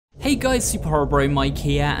Hey guys, SuperHorrorBro Mike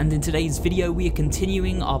here, and in today's video we are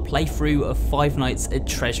continuing our playthrough of Five Nights at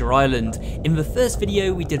Treasure Island. In the first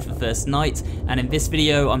video we did the first night, and in this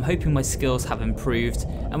video I'm hoping my skills have improved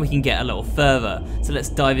and we can get a little further. So let's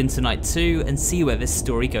dive into night 2 and see where this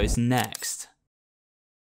story goes next.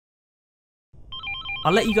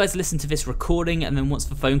 I'll let you guys listen to this recording, and then once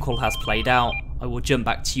the phone call has played out, I will jump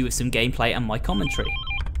back to you with some gameplay and my commentary.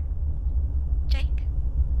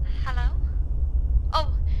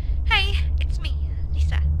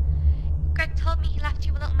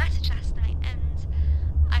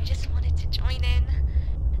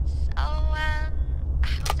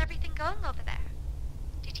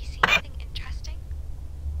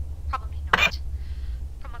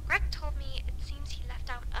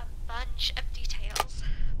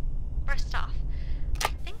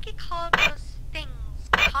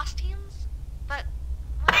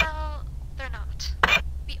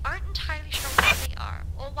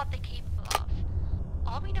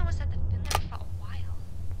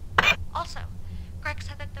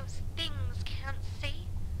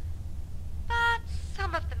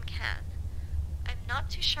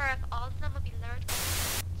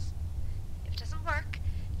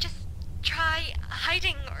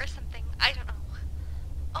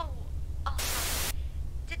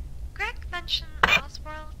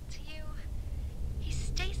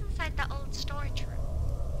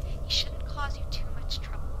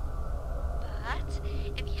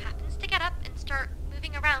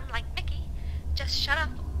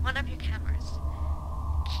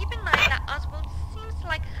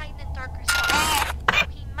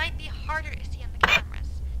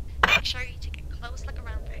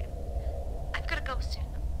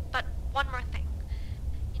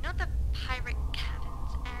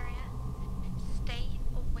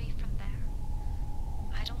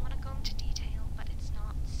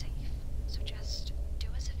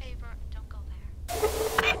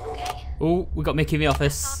 Oh, we got Mickey in the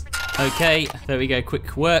office. Okay, there we go,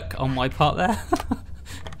 quick work on my part there.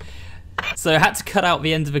 So I had to cut out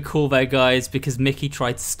the end of the call there, guys, because Mickey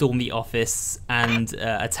tried to storm the office and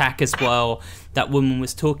attack as well. That woman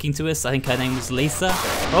was talking to us, I think her name was Lisa.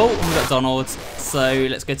 Oh, and we got Donald. So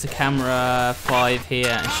let's go to camera 5 here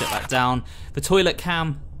and shut that down. The toilet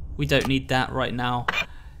cam, we don't need that right now.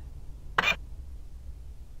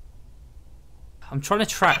 I'm trying to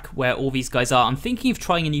track where all these guys are. I'm thinking of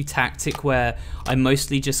trying a new tactic where I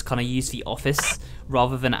mostly just kind of use the office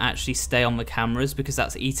rather than actually stay on the cameras, because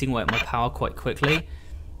that's eating away at my power quite quickly.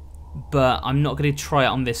 But I'm not going to try it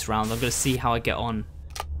on this round. I'm going to see how I get on.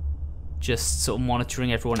 Just sort of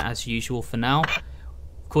monitoring everyone as usual for now.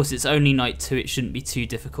 Of course, it's only night 2. It shouldn't be too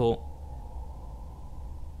difficult.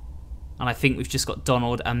 And I think we've just got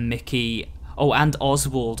Donald and Mickey. Oh, and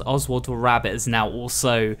Oswald. Oswald the rabbit has now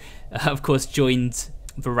also, of course, joined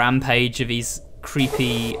the rampage of these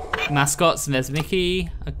creepy mascots. And there's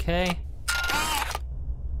Mickey. Okay.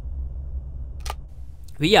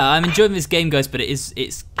 But yeah, I'm enjoying this game, guys. But it's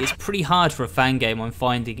pretty hard for a fan game. I'm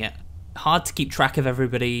finding it hard to keep track of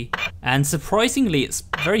everybody, and surprisingly, it's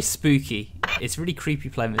very spooky. It's really creepy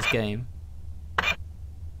playing this game.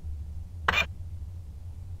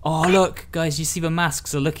 Oh, look, guys, you see the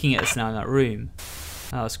masks are looking at us now in that room.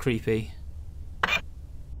 That was creepy.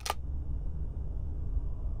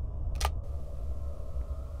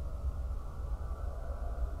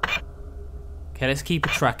 Okay, let's keep a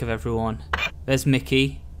track of everyone. There's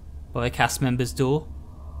Mickey by the cast member's door.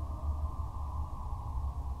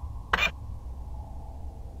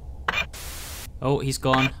 Oh, he's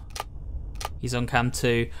gone. He's on cam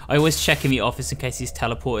 2. I always check in the office in case he's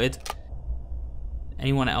teleported.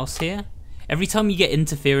 Anyone else here? Every time you get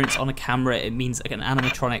interference on a camera, it means like an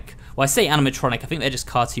animatronic. Well, I say animatronic, I think they're just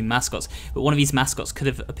cartoon mascots, but one of these mascots could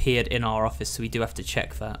have appeared in our office, so we do have to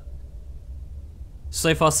check that.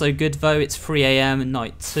 So far so good though. It's 3 AM and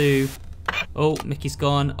night 2. Oh, Mickey's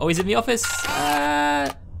gone. Oh, he's in the office.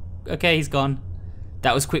 Okay, he's gone.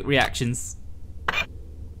 That was quick reactions.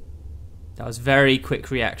 That was very quick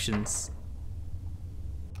reactions.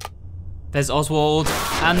 There's Oswald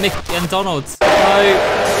and Mick and Donald. No.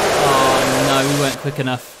 Oh no, we weren't quick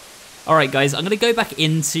enough. Alright guys, I'm going to go back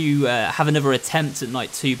into have another attempt at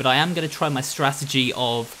night 2, but I am going to try my strategy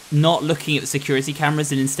of not looking at the security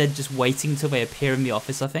cameras and instead just waiting until they appear in the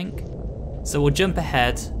office, I think. So we'll jump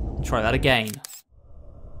ahead and try that again.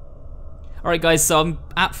 Alright guys, so I'm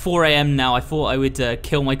at 4 AM now. I thought I would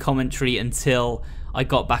kill my commentary until I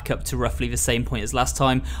got back up to roughly the same point as last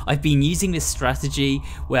time. I've been using this strategy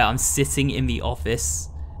where I'm sitting in the office,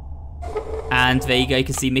 and there you go, you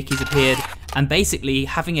can see Mickey's appeared, and basically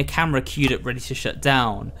having a camera queued up ready to shut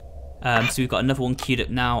down. So we've got another one queued up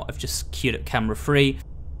now. I've just queued up camera 3.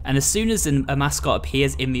 And as soon as a mascot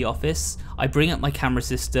appears in the office, I bring up my camera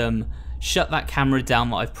system, shut that camera down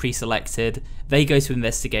that I've pre-selected, they go to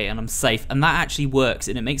investigate and I'm safe. And that actually works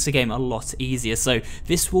and it makes the game a lot easier. So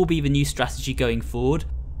this will be the new strategy going forward.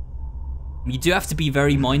 You do have to be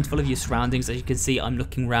very mindful of your surroundings. As you can see, I'm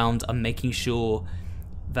looking around, I'm making sure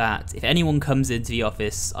that if anyone comes into the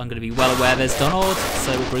office, I'm going to be well aware there's Donald.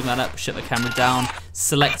 So we'll bring that up, shut the camera down,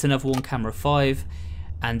 select another one, camera 5,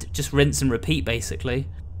 and just rinse and repeat basically.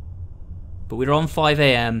 But we're on 5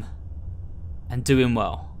 AM and doing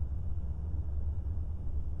well.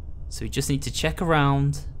 So we just need to check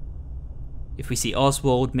around. If we see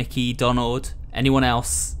Oswald, Mickey, Donald, anyone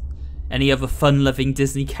else, any other fun-loving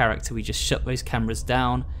Disney character, we just shut those cameras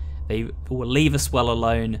down. They will leave us well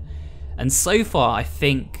alone. And so far, I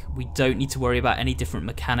think we don't need to worry about any different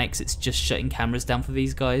mechanics. It's just shutting cameras down for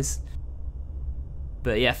these guys.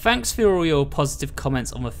 But yeah, thanks for all your positive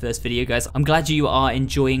comments on the first video, guys. I'm glad you are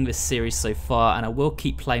enjoying this series so far, and I will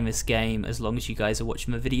keep playing this game as long as you guys are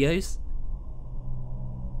watching the videos.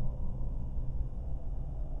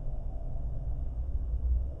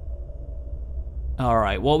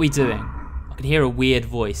 Alright, what are we doing? I can hear a weird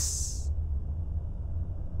voice.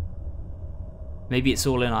 Maybe it's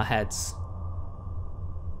all in our heads.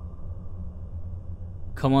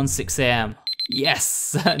 Come on, 6 AM.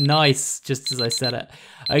 Yes, nice, just as I said it.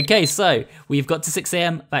 Okay, so we've got to 6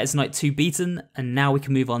 AM, that is night 2 beaten, and now we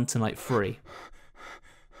can move on to night 3.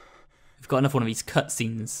 We've got another one of these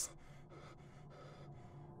cutscenes.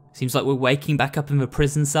 Seems like we're waking back up in the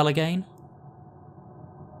prison cell again.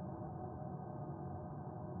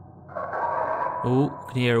 Oh,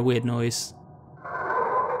 I can hear a weird noise.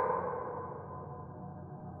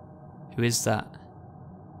 Who is that?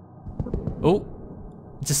 Oh,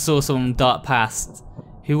 just saw someone dart past.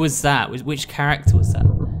 Who was that? Which character was that?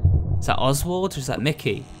 Is that Oswald or is that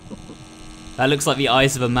Mickey? That looks like the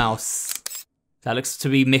eyes of a mouse. That looks to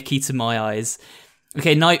be Mickey to my eyes.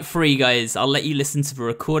 Okay, night 3, guys. I'll let you listen to the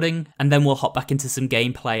recording and then we'll hop back into some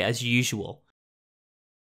gameplay as usual.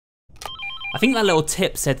 I think that little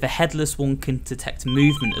tip said the Headless one can detect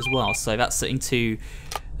movement as well, so that's something to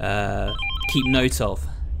keep note of.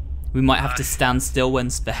 We might have to stand still when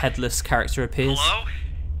the Headless character appears. Hello?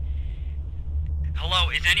 Hello,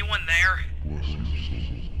 is anyone there?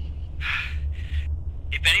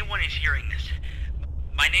 If anyone is hearing this,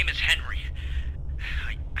 my name is Henry.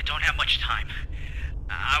 I don't have much time.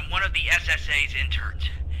 I'm one of the SSA's interns.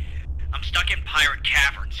 I'm stuck in Pirate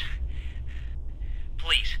Caverns.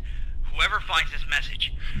 Please, whoever finds this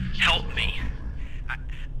message, help me.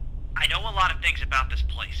 I know a lot of things about this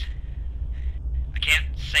place. I can't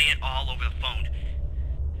say it all over the phone.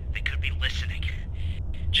 They could be listening.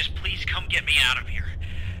 Just please come get me out of here.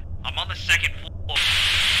 I'm on the 2nd floor.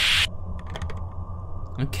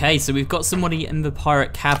 Okay, so we've got somebody in the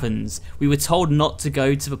Pirate Caverns. We were told not to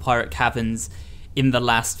go to the Pirate Caverns in the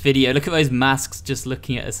last video. Look at those masks just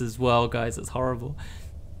looking at us as well, guys. That's horrible.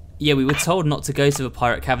 Yeah, we were told not to go to the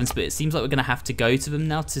Pirate Caverns, but it seems like we're going to have to go to them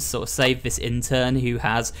now to sort of save this intern who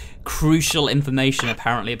has crucial information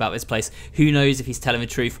apparently about this place. Who knows if he's telling the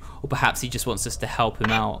truth, or perhaps he just wants us to help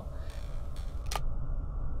him out.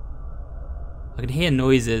 I can hear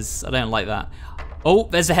noises. I don't like that. Oh,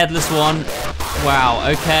 there's a Headless one.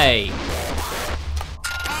 Wow, okay.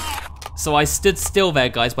 So I stood still there,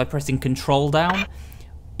 guys, by pressing Control down.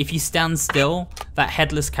 If you stand still, that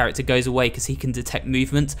Headless character goes away because he can detect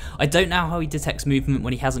movement. I don't know how he detects movement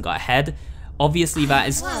when he hasn't got a head. Obviously that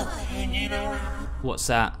is... What's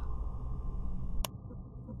that?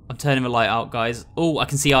 I'm turning the light out, guys. Oh, I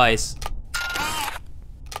can see eyes.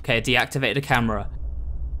 Okay, I deactivated a camera.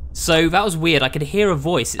 So that was weird. I could hear a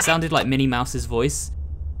voice. It sounded like Minnie Mouse's voice.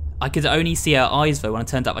 I could only see her eyes though when I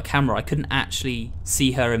turned up the camera. I couldn't actually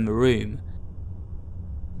see her in the room.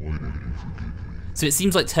 So it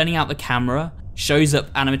seems like turning out the camera shows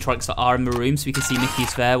up animatronics that are in the room, so we can see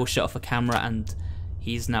Mickey's there. We'll shut off the camera and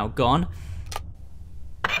he's now gone.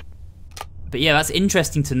 But yeah, that's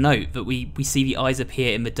interesting to note that we see the eyes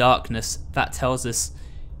appear in the darkness. That tells us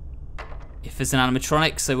if there's an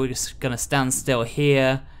animatronic, so we're just gonna stand still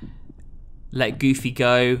here, let Goofy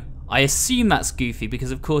go. I assume that's Goofy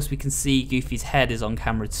because of course we can see Goofy's head is on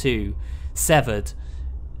camera too, severed.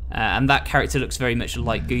 And that character looks very much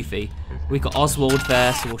like Goofy. We've got Oswald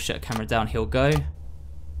there, so we'll shut the camera down, he'll go.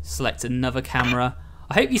 Select another camera.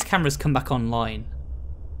 I hope these cameras come back online.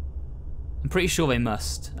 I'm pretty sure they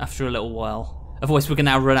must, after a little while. Otherwise we're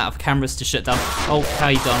gonna now run out of cameras to shut down. Oh, how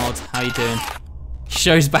you Donald, how you doing? He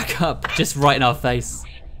shows back up, just right in our face.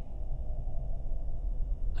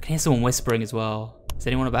 I can hear someone whispering as well. Is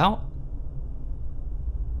anyone about?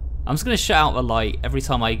 I'm just gonna shut out the light every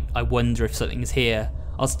time I wonder if something's here.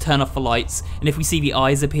 I'll turn off the lights, and if we see the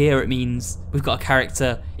eyes appear, it means we've got a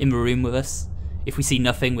character in the room with us. If we see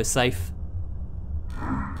nothing, we're safe.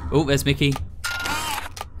 Oh, there's Mickey.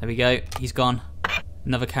 There we go, he's gone.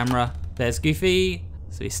 Another camera. There's Goofy.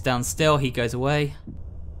 So he stands still, he goes away.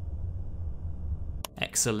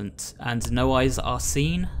 Excellent. And no eyes are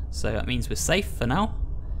seen, so that means we're safe for now.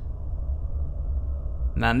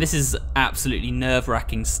 Man, this is absolutely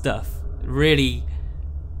nerve-wracking stuff. Really,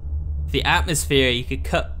 the atmosphere, you could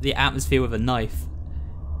cut the atmosphere with a knife.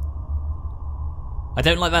 I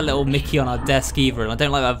don't like that little Mickey on our desk either, and I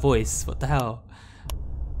don't like that voice. What the hell?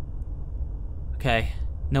 Okay,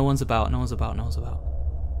 no one's about, no one's about, no one's about.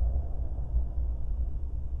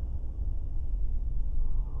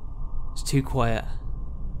 It's too quiet.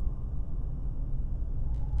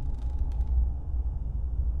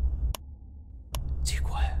 Too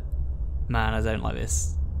quiet. Man, I don't like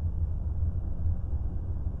this.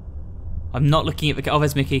 I'm not looking at the... Oh,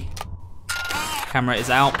 there's Mickey. Camera is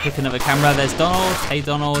out. Pick another camera. There's Donald. Hey,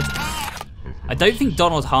 Donald. I don't think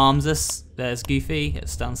Donald harms us. There's Goofy. It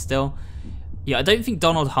stands still. Yeah, I don't think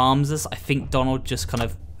Donald harms us. I think Donald just kind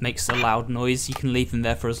of makes a loud noise. You can leave him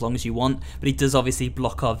there for as long as you want, but he does obviously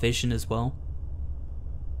block our vision as well.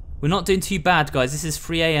 We're not doing too bad, guys. This is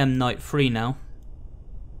 3 AM night 3 now.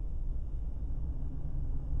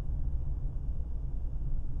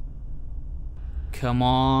 Come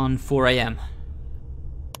on, 4 AM.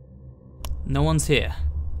 No one's here.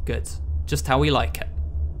 Good. Just how we like it.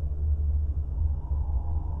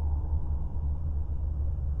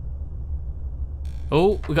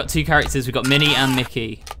 Oh, we've got two characters. We've got Minnie and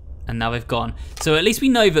Mickey. And now they've gone. So at least we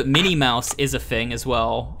know that Minnie Mouse is a thing as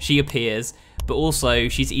well. She appears, but also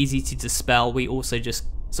she's easy to dispel. We also just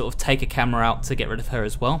sort of take a camera out to get rid of her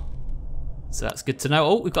as well. So that's good to know.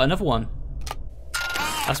 Oh, we've got another one.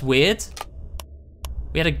 That's weird.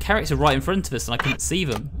 We had a character right in front of us and I couldn't see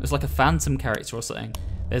them. It was like a phantom character or something.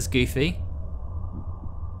 There's Goofy.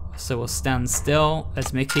 So we'll stand still.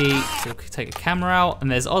 There's Mickey, so we'll take a camera out.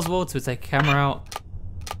 And there's Oswald, so we'll take a camera out.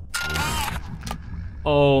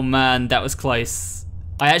 Oh man, that was close.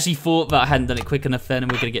 I actually thought that I hadn't done it quick enough then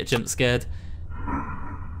and we're gonna get jump scared.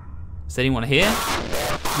 Is anyone here?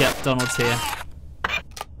 Yep, Donald's here.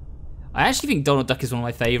 I actually think Donald Duck is one of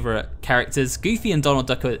my favourite characters. Goofy and Donald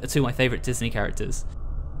Duck are two of my favourite Disney characters.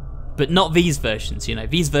 But not these versions, you know.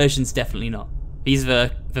 These versions definitely not. These are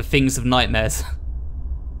the things of nightmares.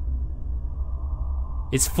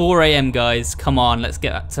 It's 4 AM, guys. Come on, let's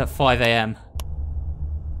get to 5 AM.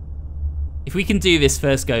 If we can do this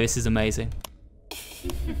first go, this is amazing.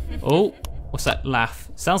 Oh, what's that laugh?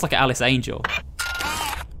 Sounds like an Alice Angel.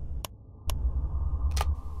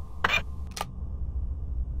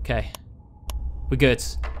 Okay, we're good.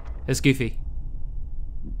 There's Goofy.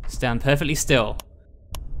 Stand perfectly still.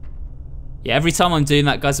 Yeah, every time I'm doing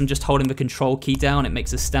that, guys, I'm just holding the control key down. It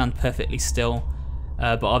makes us stand perfectly still.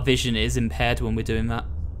 But our vision is impaired when we're doing that.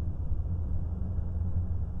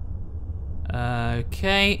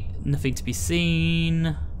 Okay, nothing to be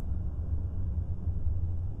seen.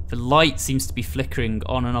 The light seems to be flickering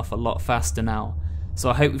on and off a lot faster now. So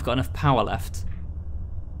I hope we've got enough power left.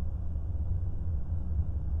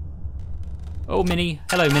 Oh, Minnie.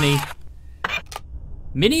 Hello, Minnie.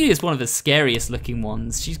 Minnie is one of the scariest looking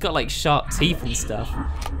ones. She's got like sharp teeth and stuff.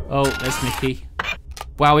 Oh, there's Mickey.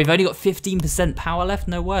 Wow, we've only got 15% power left?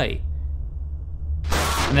 No way.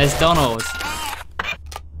 And there's Donald.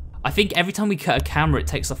 I think every time we cut a camera, it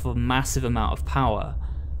takes off a massive amount of power.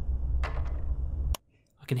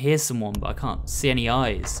 I can hear someone, but I can't see any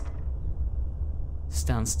eyes.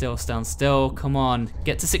 Stand still, come on.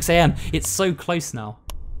 Get to 6 AM. It's so close now.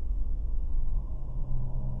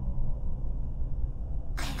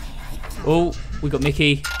 Oh, we got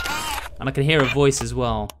Mickey. And I can hear a voice as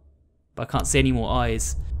well. But I can't see any more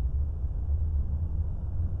eyes.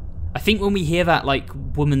 I think when we hear that like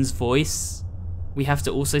woman's voice, we have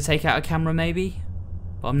to also take out a camera maybe.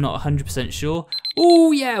 But I'm not 100% sure.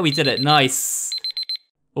 Oh yeah, we did it, nice.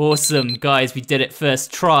 Awesome, guys, we did it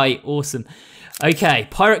first try, awesome. Okay,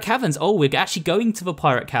 Pirate Caverns. Oh, we're actually going to the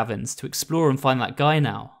Pirate Caverns to explore and find that guy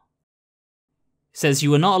now. It says,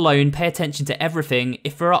 you are not alone, pay attention to everything.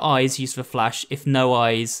 If there are eyes, use the flash. If no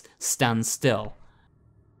eyes, stand still.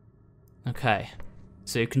 Okay,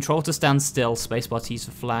 so control to stand still, spacebar to use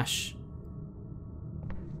the flash.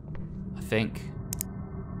 I think.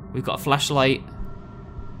 We've got a flashlight.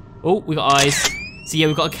 Oh, we've got eyes. So yeah,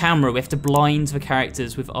 we've got a camera. We have to blind the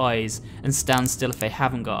characters with eyes and stand still if they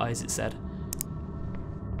haven't got eyes, it said.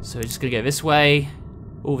 So we're just gonna go this way.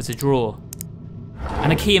 Oh, there's a drawer.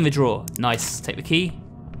 And a key in the drawer. Nice, take the key.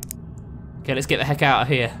 Okay, let's get the heck out of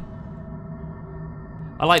here.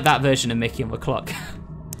 I like that version of Mickey on the clock.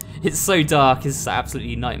 It's so dark, it's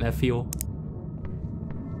absolutely nightmare fuel.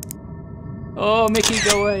 Oh, Mickey,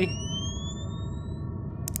 go away.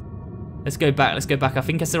 Let's go back, let's go back. I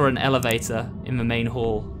think I saw an elevator in the main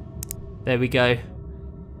hall. There we go.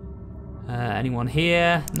 Anyone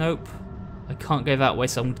here? Nope. I can't go that way,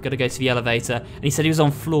 so I'm gonna go to the elevator. And he said he was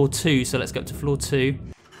on floor 2, so let's go up to floor 2.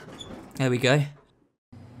 There we go.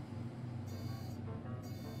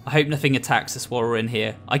 I hope nothing attacks us while we're in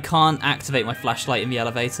here. I can't activate my flashlight in the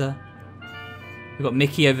elevator. We've got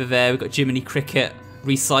Mickey over there, we've got Jiminy Cricket.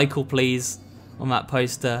 Recycle, please, on that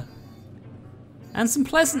poster. And some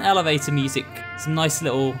pleasant elevator music. Some nice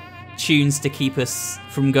little tunes to keep us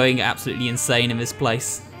from going absolutely insane in this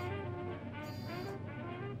place.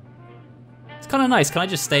 It's kind of nice. Can I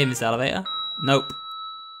just stay in this elevator? Nope.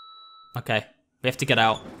 Okay, we have to get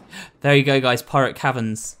out. There you go, guys, Pirate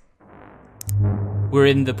Caverns. We're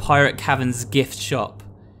in the Pirate Caverns gift shop.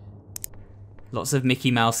 Lots of Mickey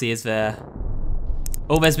Mouse ears there.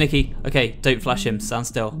 Oh, there's Mickey. Okay, don't flash him, stand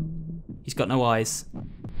still. He's got no eyes.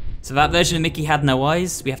 So that version of Mickey had no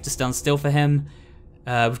eyes. We have to stand still for him.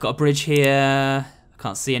 We've got a bridge here. I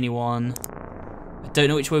can't see anyone. I don't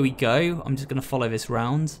know which way we go. I'm just gonna follow this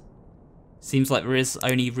round. Seems like there is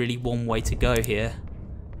only really one way to go here.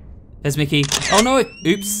 There's Mickey. Oh no,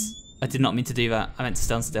 oops. I did not mean to do that. I meant to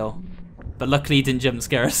stand still. But luckily he didn't jump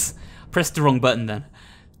scare us. I pressed the wrong button then.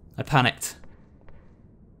 I panicked.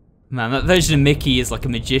 Man, that version of Mickey is like a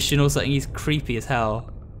magician or something. He's creepy as hell.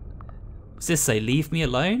 What's this say? Leave me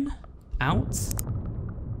alone? Out?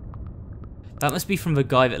 That must be from the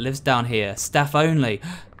guy that lives down here. Staff only.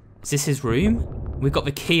 Is this his room? We've got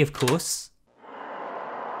the key, of course.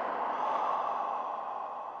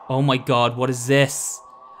 Oh my god, what is this?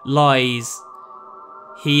 Lies.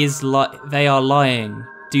 They are lying.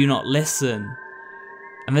 Do not listen.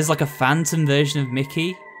 And there's like a phantom version of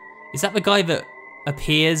Mickey. Is that the guy that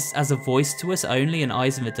appears as a voice to us only in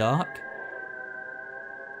Eyes in the Dark?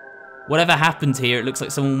 Whatever happened here, it looks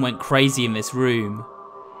like someone went crazy in this room.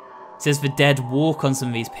 It says the dead walk on some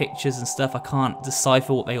of these pictures and stuff. I can't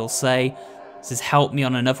decipher what they all say. It says help me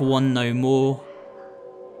on another one, no more.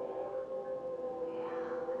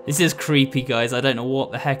 This is creepy, guys. I don't know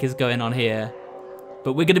what the heck is going on here.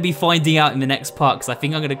 But we're going to be finding out in the next part, because I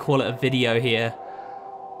think I'm going to call it a video here.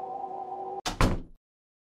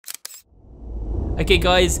 Okay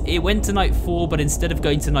guys, it went to night 4, but instead of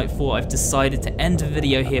going to night 4, I've decided to end the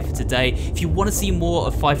video here for today. If you want to see more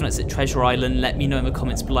of Five Nights at Treasure Island, let me know in the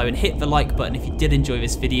comments below, and hit the like button if you did enjoy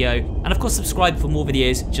this video. And of course subscribe for more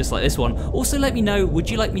videos just like this one. Also let me know, would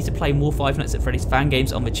you like me to play more Five Nights at Freddy's fan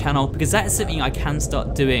games on the channel? Because that is something I can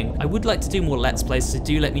start doing. I would like to do more Let's Plays, so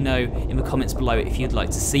do let me know in the comments below if you'd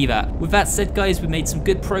like to see that. With that said guys, we made some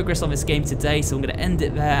good progress on this game today, so I'm going to end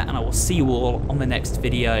it there, and I will see you all on the next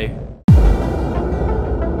video.